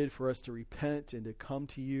needed for us to repent and to come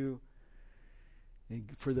to you, and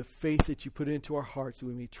for the faith that you put into our hearts that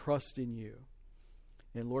we may trust in you.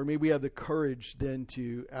 And Lord, may we have the courage then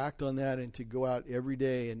to act on that and to go out every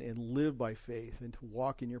day and live by faith and to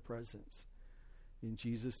walk in your presence. In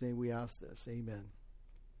Jesus' name we ask this. Amen.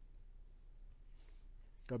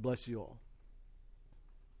 God bless you all.